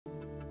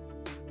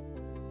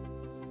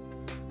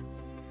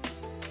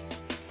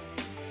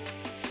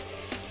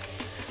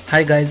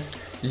Hi guys,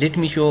 let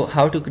me show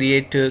how to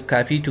create a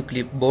copy to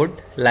clipboard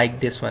like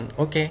this one.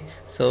 Okay,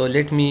 so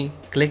let me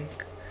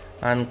click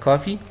on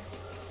copy.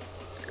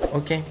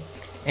 Okay,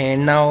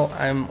 and now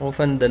I'm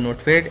open the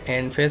notepad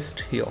and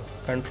paste here,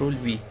 Control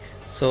V.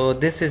 So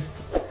this is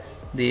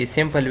the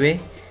simple way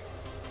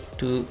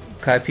to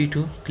copy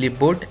to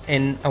clipboard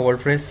in a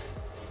WordPress.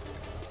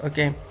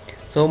 Okay,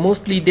 so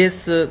mostly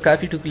this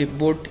copy to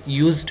clipboard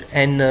used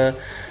in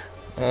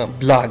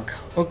blog.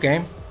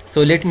 Okay,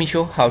 so let me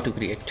show how to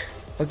create.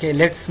 Okay,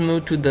 let's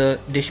move to the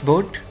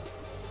dashboard,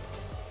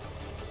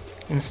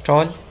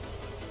 install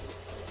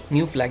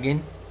new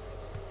plugin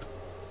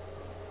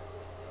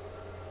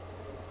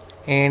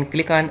and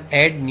click on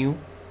add new,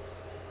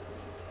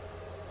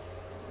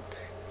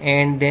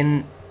 and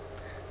then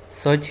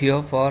search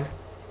here for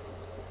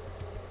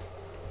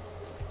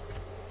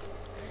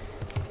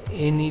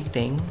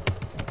anything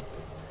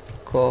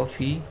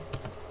coffee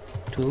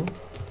to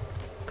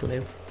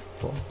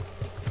clipboard.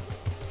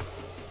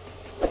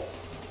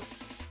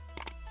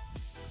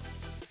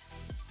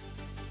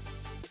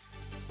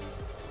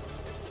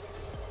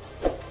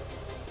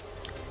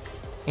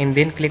 And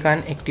then click on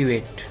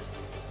activate.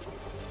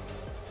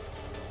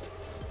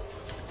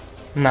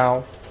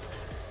 Now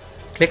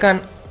click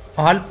on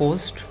all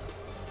post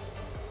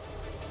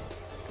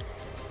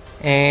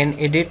and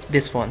edit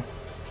this one.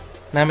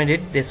 Now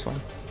edit this one.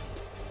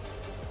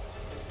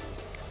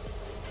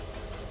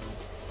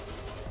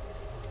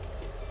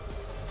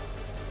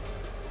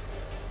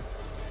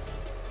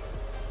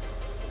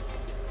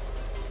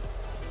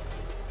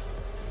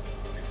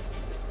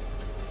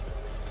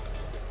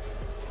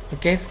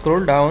 Okay,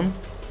 scroll down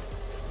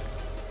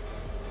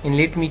and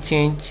let me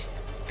change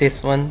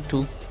this one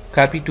to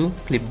copy to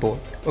clipboard.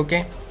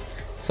 Okay,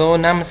 so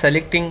now I'm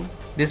selecting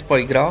this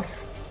paragraph.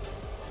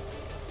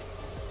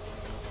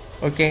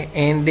 Okay,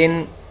 and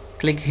then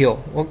click here.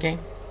 Okay,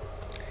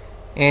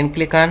 and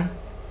click on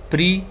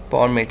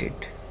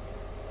pre-formatted.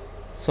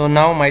 So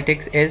now my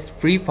text is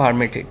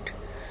pre-formatted.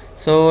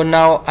 So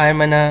now I'm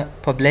gonna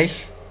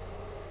publish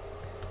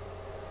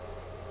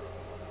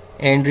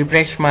and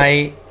refresh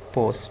my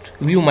post,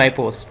 view my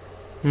post.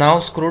 Now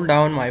scroll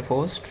down my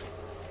post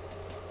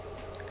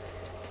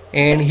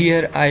and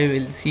here I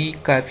will see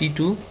copy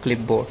to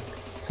clipboard.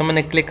 So I'm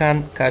gonna click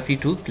on copy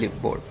to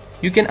clipboard.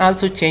 You can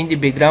also change the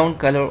background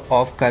color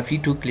of copy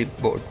to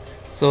clipboard.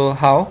 So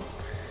how?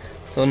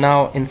 So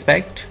now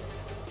inspect,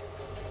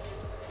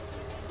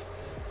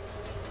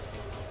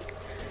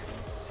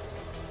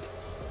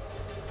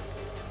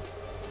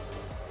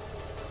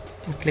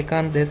 and click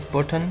on this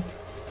button.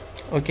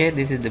 Okay,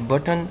 this is the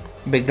button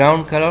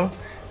background color.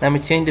 Now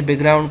I'm change the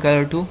background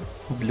color to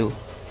blue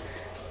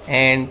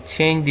and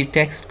change the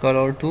text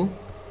color to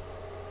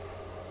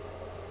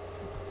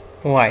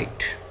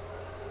white.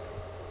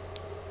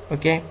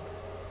 Okay,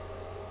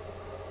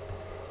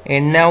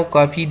 and now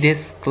copy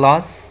this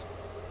class,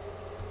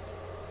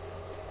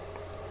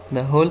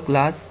 the whole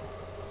class,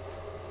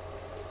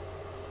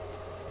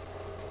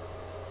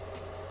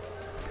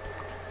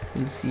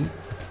 we'll see,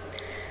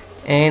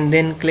 and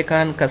then click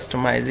on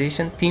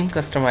customization, theme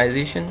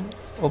customization.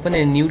 Open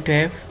a new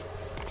tab,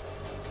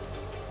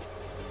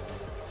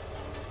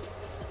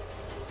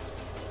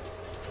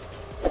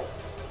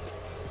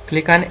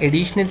 click on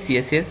additional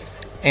CSS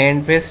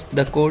and paste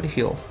the code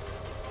here.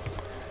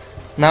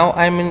 Now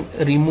I'm in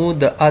remove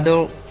the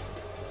other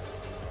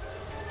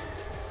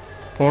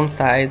font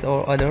size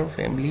or other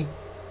family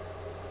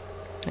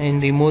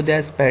and remove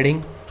the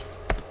padding,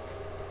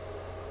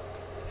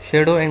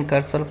 shadow and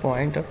cursor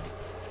pointer,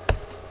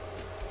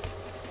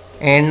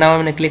 and now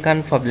I'm gonna click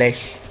on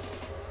publish.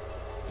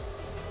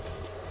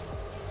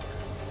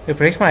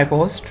 Refresh my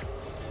post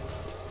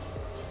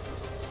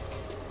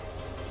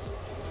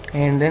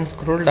and then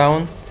scroll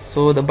down.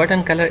 So the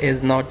button color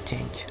is not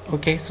changed.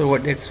 Okay, so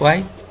that's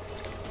why.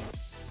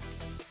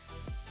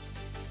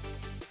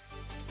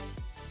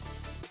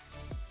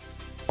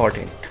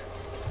 Important,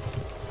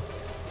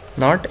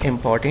 not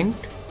important,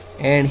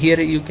 and here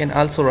you can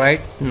also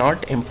write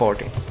not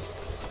important,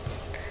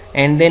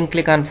 and then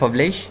click on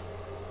publish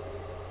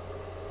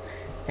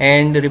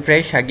and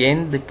refresh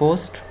again the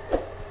post.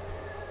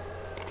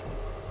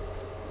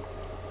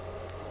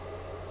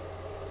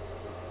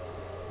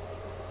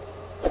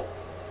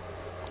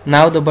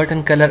 Now the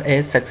button color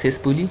is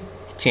successfully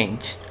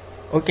changed.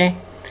 Okay,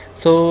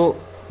 so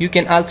you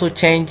can also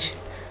change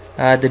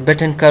the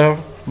button color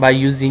by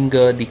using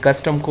the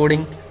custom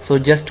coding. So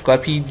just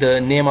copy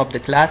the name of the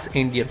class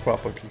and their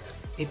properties.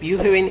 If you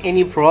have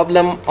any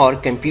problem or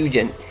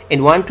confusion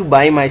and want to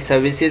buy my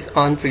services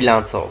on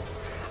Freelancer,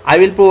 I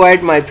will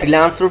provide my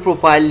Freelancer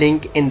profile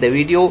link in the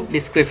video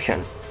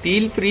description.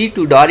 Feel free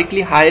to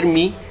directly hire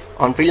me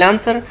on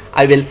Freelancer.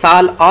 I will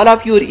solve all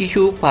of your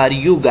issues for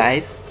you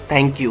guys.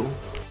 Thank you.